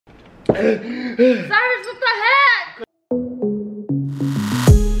Cyrus, what the heck?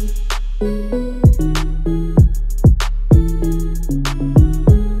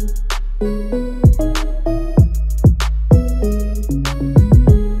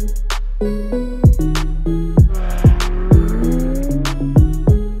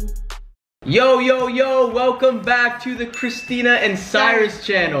 Yo, welcome back to the Christina and Cyrus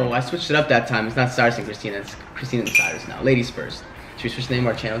channel. I switched it up that time. It's not Cyrus and Christina, it's Christina and Cyrus now. Ladies first. Should we switch the name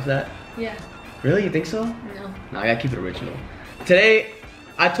of our channel to that? Yeah. Really? You think so? No. No, I gotta keep it original. Today,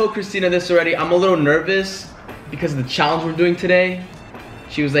 I told Christina this already. I'm a little nervous because of the challenge we're doing today.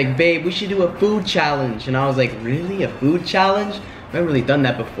 She was like, babe, we should do a food challenge. And I was like, really? A food challenge? I haven't really done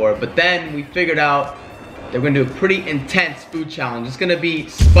that before. But then we figured out that we're gonna do a pretty intense food challenge. It's gonna be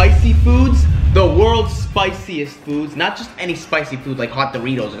spicy foods, the world's spiciest foods, not just any spicy food like hot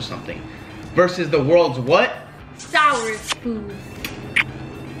Doritos or something, versus the world's what? Sourest foods.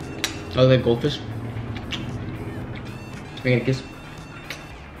 Oh, like goldfish? Can I get a kiss?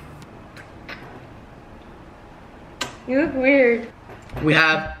 You look weird. We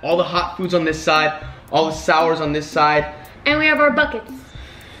have all the hot foods on this side, all the sours on this side. And we have our buckets.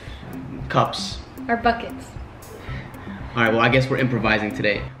 Cups. Our buckets. Alright, well I guess we're improvising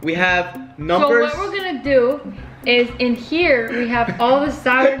today. We have numbers. So what we're gonna do is in here we have all the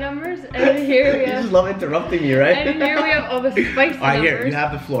sour numbers, and in here we You have. just love interrupting me, right? And in here we have all the spicy numbers. Alright, here, you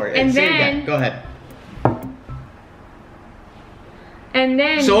have the floor. And say it then- again. Go ahead. And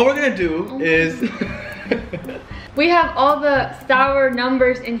then. So what we're gonna do is we have all the sour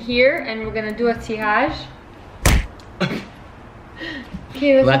numbers in here, and we're gonna do a tirage.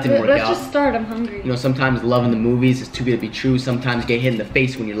 Okay, Well, that didn't work let's out. just start. I'm hungry. you know, sometimes love in the movies is too good to be true. Sometimes get hit in the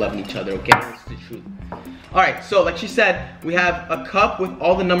face when you're loving each other, okay? That's the truth. Alright, so like she said, we have a cup with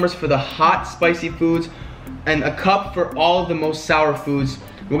all the numbers for the hot, spicy foods, and a cup for all the most sour foods.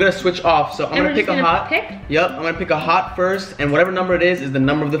 We're gonna switch off, so I'm gonna pick a hot. Yep, I'm gonna pick a hot first, and whatever number it is the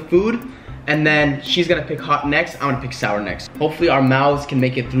number of the food. And then she's gonna pick hot next, I'm gonna pick sour next. Hopefully our mouths can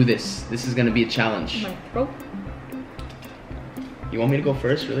make it through this. This is gonna be a challenge. My throat. You want me to go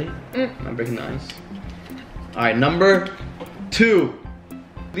first, really? I'm breaking the ice. Alright, number 2.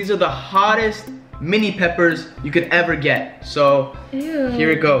 These are the hottest mini peppers you could ever get. So, Ew. here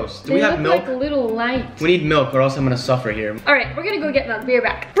it goes. Do we have milk? Like a little light. We need milk or else I'm gonna suffer here. Alright, we're gonna go get milk. Be right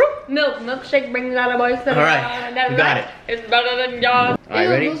back. Milk, milkshake brings out a voice. Alright, we got it. It's better than yours. Alright,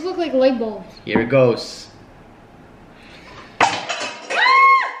 ready? Those look like light bulbs. Here it goes. I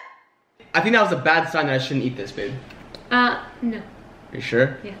think that was a bad sign that I shouldn't eat this, babe. No. Are you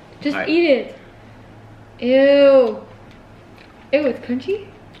sure? Yeah. Just Alright. eat it. Ew. Ew, it's crunchy?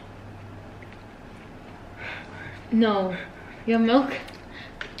 No. You have milk?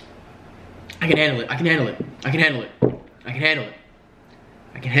 I can handle it. I can handle it. I can handle it. I can handle it.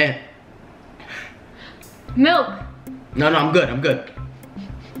 I can handle it. Milk. No, I'm good. I'm good.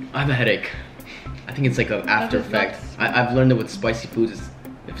 I have a headache. I think it's like an after just effect. nuts. I've learned that with spicy foods,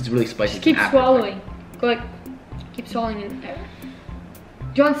 if it's really spicy, Just keep it's an after swallowing. effect. Go like, keep swallowing in there.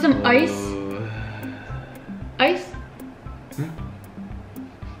 Do you want some ice? Ice?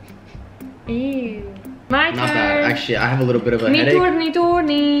 Ew. My turn. Not bad. Actually, I have a little bit of a headache.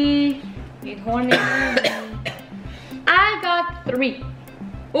 Torny. I got 3.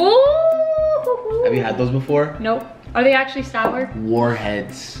 Ooh. Have you had those before? Nope. Are they actually sour?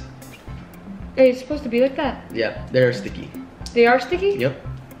 Warheads. They're supposed to be like that. Yeah, they're sticky. They are sticky? Yep.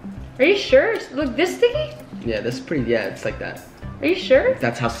 Are you sure? Look, this sticky? Yeah, that's pretty. Yeah, it's like that. Are you sure?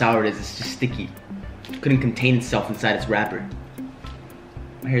 That's how sour it is. It's just sticky. Couldn't contain itself inside its wrapper.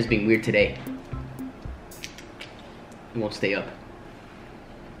 My hair's being weird today. It won't stay up.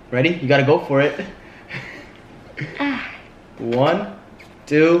 Ready? You gotta go for it. 1,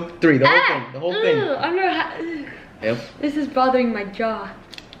 2, 3. The whole thing. The whole thing. Yep. This is bothering my jaw.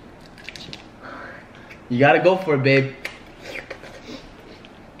 You gotta go for it, babe.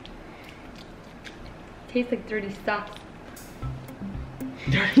 Tastes like dirty socks.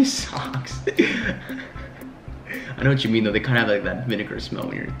 Dirty socks. I know what you mean though. They kind of have like that vinegar smell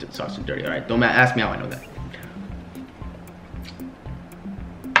when your socks are dirty. All right, don't ask me how I know that.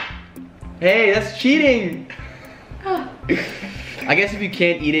 Hey, that's cheating. I guess if you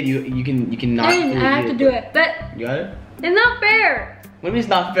can't eat it, you can not. I have to do it, but You got it? it's not fair. What do you mean it's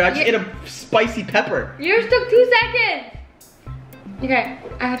not fair? I just ate a spicy pepper. Yours took 2 seconds. Okay,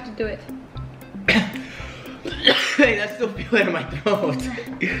 I have to do it. Hey, that's still feeling in my throat.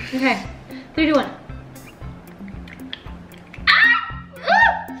 Okay, 3, 2, 1.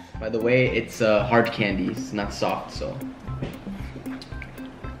 By the way, it's hard candy. It's not soft, so.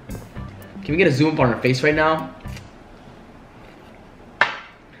 Can we get a zoom up on her face right now?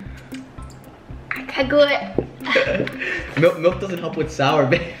 Milk doesn't help with sour,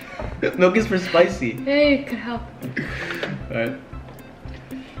 babe. Milk is for spicy. Hey, it could help. Alright.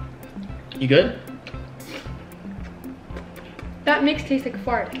 You good? That mix tastes like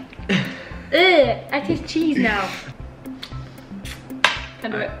fart. Ugh, I taste cheese now.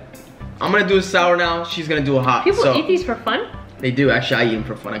 Can do it. I'm gonna do a sour now. She's gonna do a hot. People eat these for fun? They do. Actually, I eat them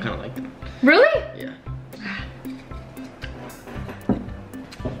for fun. I kind of like them. Really? Yeah.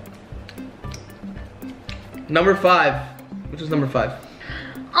 Number 5. Which was number 5?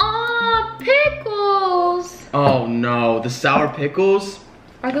 Aw, pickles. Oh no, the sour pickles.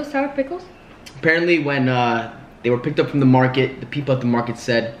 Are those sour pickles? Apparently, when they were picked up from the market, the people at the market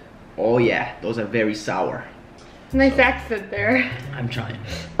said, "Oh yeah, those are very sour." Nice accent there. I'm trying.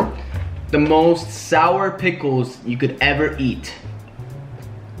 The most sour pickles you could ever eat.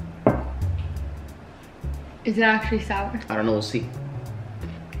 Is it actually sour? I don't know. We'll see.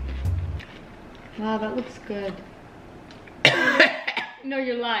 Wow, that looks good. No,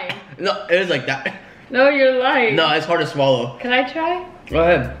 you're lying. No, it is like that. No, you're lying. No, it's hard to swallow. Can I try? Go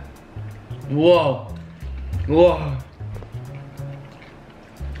ahead. Whoa. Whoa.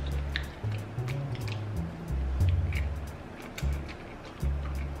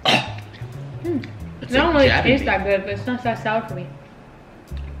 It don't really taste that good, but it's not that sour for me.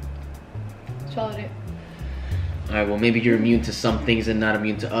 Swallowed it. Alright, well maybe you're immune to some things and not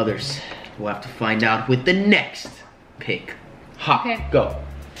immune to others. We'll have to find out with the next pick. Ha, okay. Go.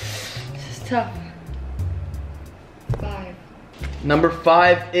 This is tough. 5. Number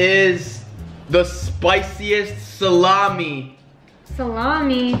 5 is the spiciest salami.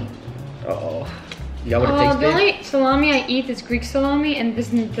 Salami. Uh-oh. You got what it takes, The babe? only salami I eat is Greek salami, and this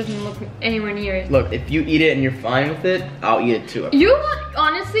doesn't look anywhere near it. Look, if you eat it and you're fine with it, I'll eat it too. You,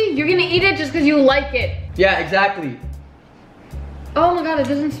 honestly, you're gonna eat it just because you like it. Yeah, exactly. Oh my god, it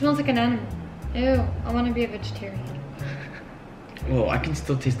doesn't smell like an animal. Ew, I want to be a vegetarian. Whoa, I can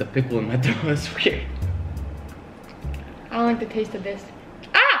still taste the pickle in my throat. That's weird. I don't like the taste of this.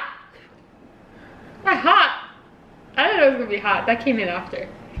 Ah! Not hot. I didn't know it was gonna be hot. That came in after.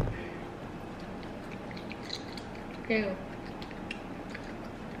 Ew.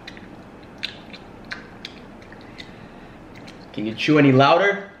 Can you chew any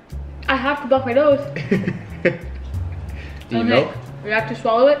louder? I have to block my nose. Do you milk? We have to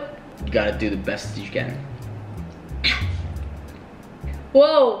swallow it. You gotta do the best you can.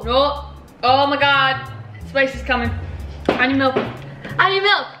 Whoa, no. Oh my god. Spice is coming. I need milk. I need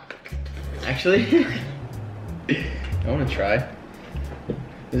milk. Actually, I wanna try.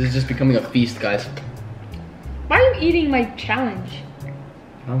 This is just becoming a feast, guys. Why are you eating my challenge?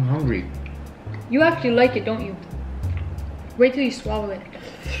 I'm hungry. You actually like it, don't you? Wait till you swallow it.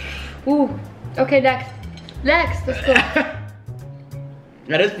 Ooh. Okay, next. Next, let's go.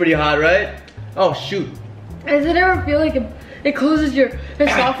 That is pretty hot, right? Oh, shoot. Does it ever feel like it closes your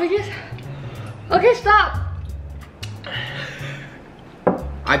esophagus? Okay, stop.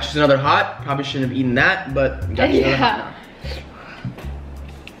 I chose another hot. Probably shouldn't have eaten that, but we got another hot now.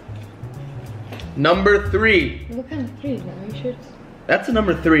 Number 3. What kind of 3 is that? Are you sure? That's a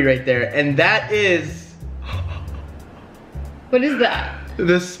number 3 right there, and that is What is that?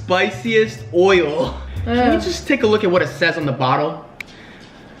 the spiciest oil. Can you just take a look at what it says on the bottle?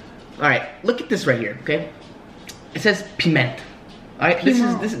 All right, look at this right here, okay? It says piment. All right, this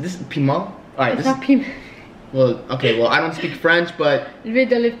is piment. All right, it's not piment. Well, okay, well I don't speak French, but L'huile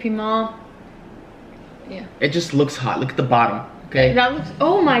d'olive piment. Yeah. it just looks hot. Look at the bottom, okay? That looks.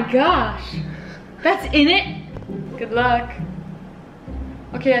 Oh my gosh. That's in it. Good luck.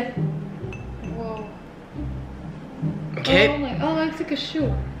 Okay. Whoa. Okay. Oh my. Oh, that looks like a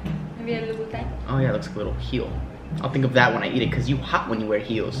shoe. Maybe a little tiny. Oh yeah, it looks like a little heel. I'll think of that when I eat it, cause you hot when you wear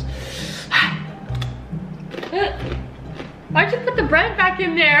heels. Why'd you put the bread back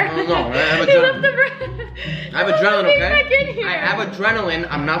in there? I don't know. I have You left adrenaline. the bread. I have adrenaline, okay? Back in here. I have adrenaline.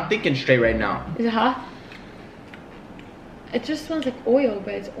 I'm not thinking straight right now. Is it hot? It just smells like oil,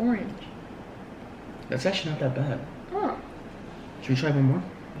 but it's orange. That's actually not that bad. Oh. Should we try one more?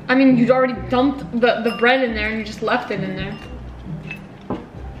 I mean, you'd already dumped the bread in there and you just left it in there.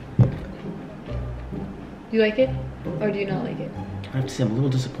 You like it? Or do you not like it? I have to say I'm a little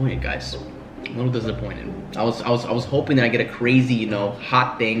disappointed, guys. A little disappointed. I was hoping that I get a crazy, you know,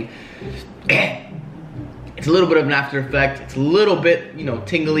 hot thing. It's a little bit of an after effect. It's a little bit, you know,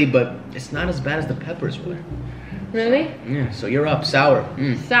 tingly, but it's not as bad as the peppers were. Really? Yeah, so you're up, sour.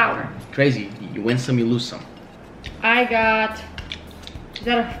 Sour. Crazy. You win some, you lose some. I got, is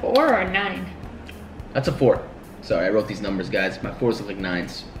that a 4 or a 9? That's a 4. Sorry, I wrote these numbers, guys. My 4s look like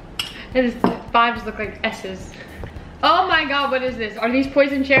 9s. It is 5s look like S's. Oh my god, what is this? Are these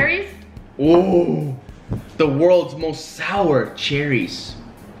poison cherries? Oh, the world's most sour cherries.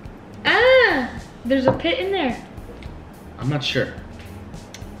 Ah, there's a pit in there. I'm not sure.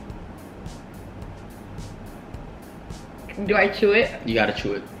 Do I chew it? You gotta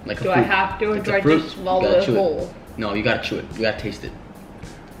chew it like a Do fruit. I have to, or It's do a I fruit. just You swallow gotta it chew whole? No, you gotta chew it. You gotta taste it.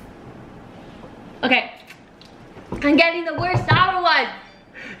 Okay. I'm getting the worst sour one.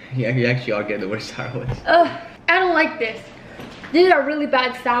 Yeah, you actually are getting the worst sour ones. Ugh, I don't like this. These are really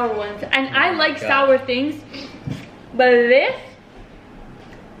bad sour ones. And I like sour things. But this,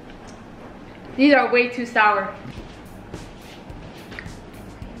 these are way too sour.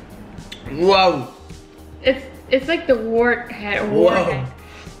 Whoa. It's like the warthead. Whoa.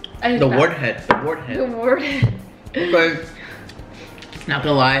 The warthead. The warthead. The warthead. Okay. Not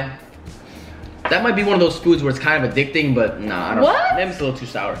gonna lie. That might be one of those foods where it's kind of addicting, but nah, I don't know. What? Maybe it's a little too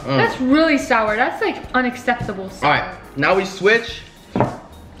sour. That's really sour. That's like unacceptable sour. Alright, now we switch.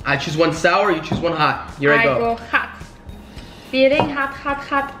 I choose one sour, you choose one hot. Here I go. Hot. Feeling hot, hot,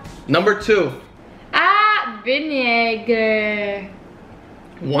 hot. Number 2. Ah, vinegar.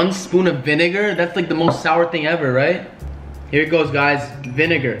 1 spoon of vinegar? That's like the most sour thing ever, right? Here it goes, guys.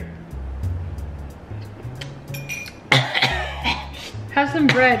 Vinegar. Have some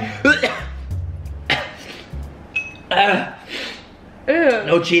bread. Ew.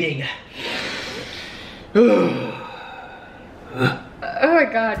 No cheating. Oh my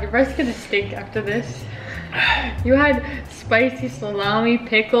god, your breath's gonna stink after this. You had spicy salami,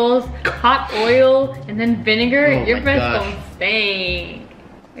 pickles, hot oil, and then vinegar. Oh Your my breath's gosh. gonna stink.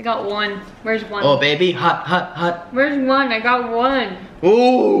 I got one. Where's one? Oh baby, hot, hot, hot. Where's one? I got one.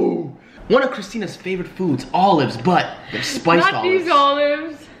 Ooh. One of Christina's favorite foods, olives, but they're spiced Not olives. these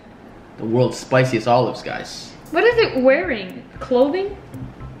olives. The world's spiciest olives, guys. What is it wearing? Clothing?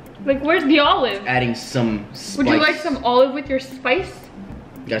 Like, where's the olive? Adding some spice. Would you like some olive with your spice?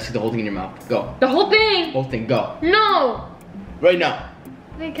 You gotta stick the whole thing in your mouth. Go. The whole thing? Whole thing, go. No! Right now.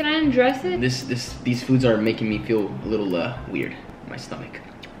 Wait, can I undress it? These foods are making me feel a little weird in my stomach.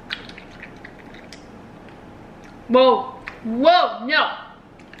 Whoa. Whoa, no.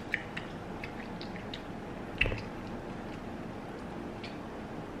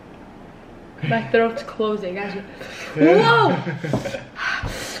 My throat's closing as you. Whoa!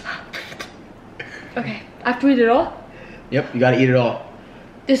 Okay, I have to eat it all? Yep, you gotta eat it all.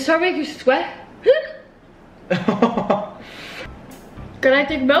 Does sour make you sweat? Can I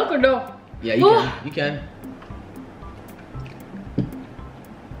take milk or no? Yeah, you can. You can.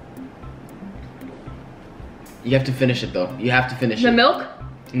 You have to finish it though. You have to finish it. The milk?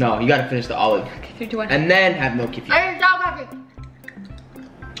 No, you gotta finish the olive. Okay, 3, 2, 1. And then have milk if you. I stop having.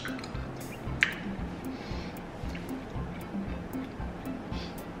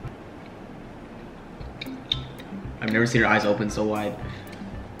 I've never seen her eyes open so wide.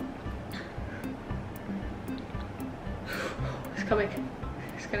 It's coming.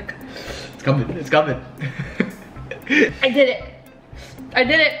 It's gonna come. It's coming. It's coming. I did it. I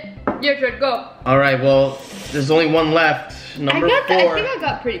did it. Your turn, go. All right. Well, there's only one left. Number 4. I think I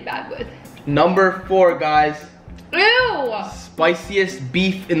got pretty bad with. Number 4, guys. Ew. Spiciest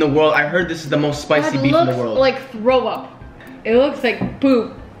beef in the world. I heard this is the most spicy beef in the world. It looks like throw up. It looks like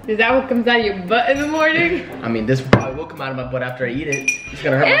poop. Is that what comes out of your butt in the morning? I mean, this probably will come out of my butt after I eat it. It's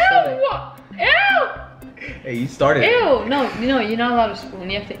gonna hurt my stomach. Ew! Hey, you started. Ew! No, you're not allowed a spoon.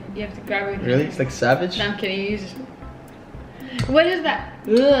 You have to grab it. Really? It's like savage? No, I'm kidding. You use a spoon. What is that?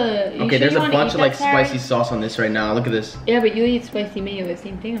 Ugh. Okay, there's a bunch of like spicy sauce on this right now. Look at this. Yeah, but you eat spicy mayo, the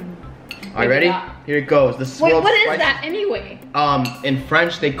same thing. Alright, ready? Here it goes. This Wait, world's what is spicy- that anyway? In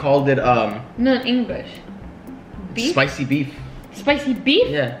French they called it No, in English. Beef? spicy beef. Spicy beef?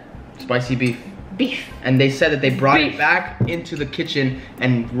 Yeah, spicy beef. Beef. And they said that they brought Beef. it back into the kitchen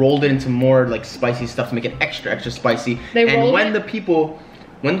and rolled it into more like spicy stuff to make it extra spicy. They and rolled when it? the people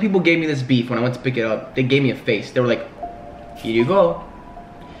gave me this beef, when I went to pick it up, they gave me a face. They were like, "Here you go.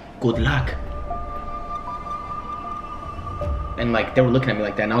 Good luck." And like they were looking at me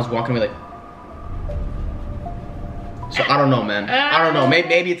like that, and I was walking away like. So I don't know, man. I don't know.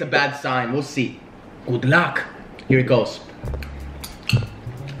 Maybe it's a bad sign. We'll see. Good luck. Here it goes.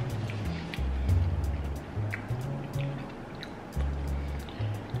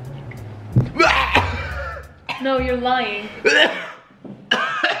 No, you're lying.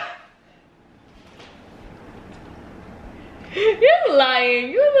 You're lying.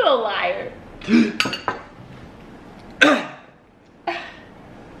 You're a little liar.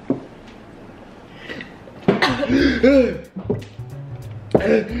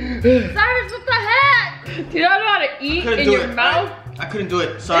 Cyrus, what the heck? Do you not know how to eat in your mouth? I couldn't do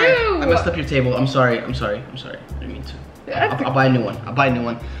it. Sorry. Ew. I messed up your table. I'm sorry. I didn't mean to. I'll buy a new one. I'll buy a new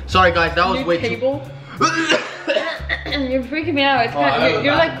one. Sorry guys, that was way table? You're freaking me out. It's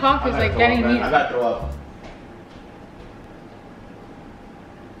you're like cough is like getting me. I gotta throw up.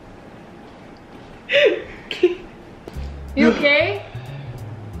 You okay?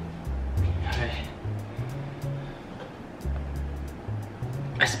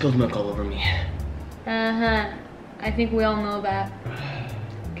 I spilled milk all over me. Uh-huh. I think we all know that.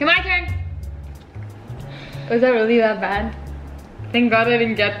 Okay, my turn. Was that really that bad? Thank God I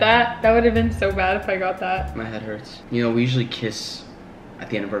didn't get that. That would have been so bad if I got that. My head hurts. You know, we usually kiss at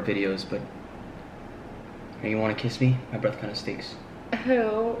the end of our videos, but you want to kiss me? My breath kind of stinks. Ew.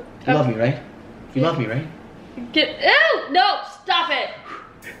 You love me, right? You love me, right? Ew! No! Stop it!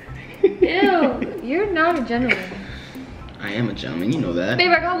 Ew. You're not a gentleman. I am a gentleman, you know that.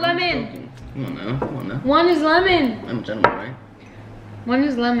 Babe, I got lemon. Come on now, come on now. One is lemon. I'm a gentleman, right? One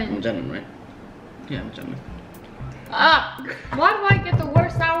is I'm a lemon. gentleman, right? Yeah, I'm a gentleman. Ah! Why do I get the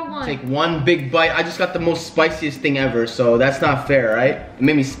worst sour one? Take one big bite. I just got the most spiciest thing ever, so that's not fair, right? It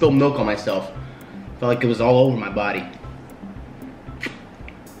made me spill milk on myself. Felt like it was all over my body.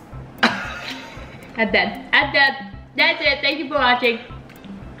 I'm dead. I'm dead. That's it. Thank you for watching.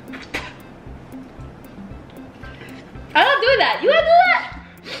 I'm not doing that. You wanna do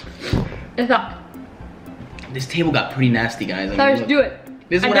that? It's not. This table got pretty nasty, guys. I mean, Cyrus, look. do it.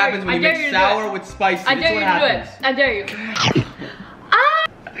 This is what happens when you mix sour with spicy. I dare you to do it. I dare you. Ah!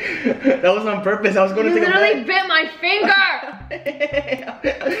 That was on purpose. I was going to take a bite. You literally bit my finger.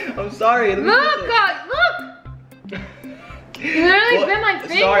 I'm sorry. Look, God, look. You literally bit my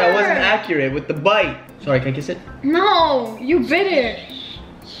finger. Sorry, I wasn't accurate with the bite. Sorry, can I kiss it? No, you bit it.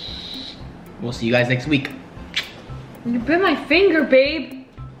 We'll see you guys next week. You bit my finger, babe.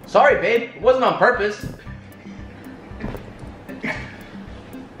 Sorry, babe. It wasn't on purpose.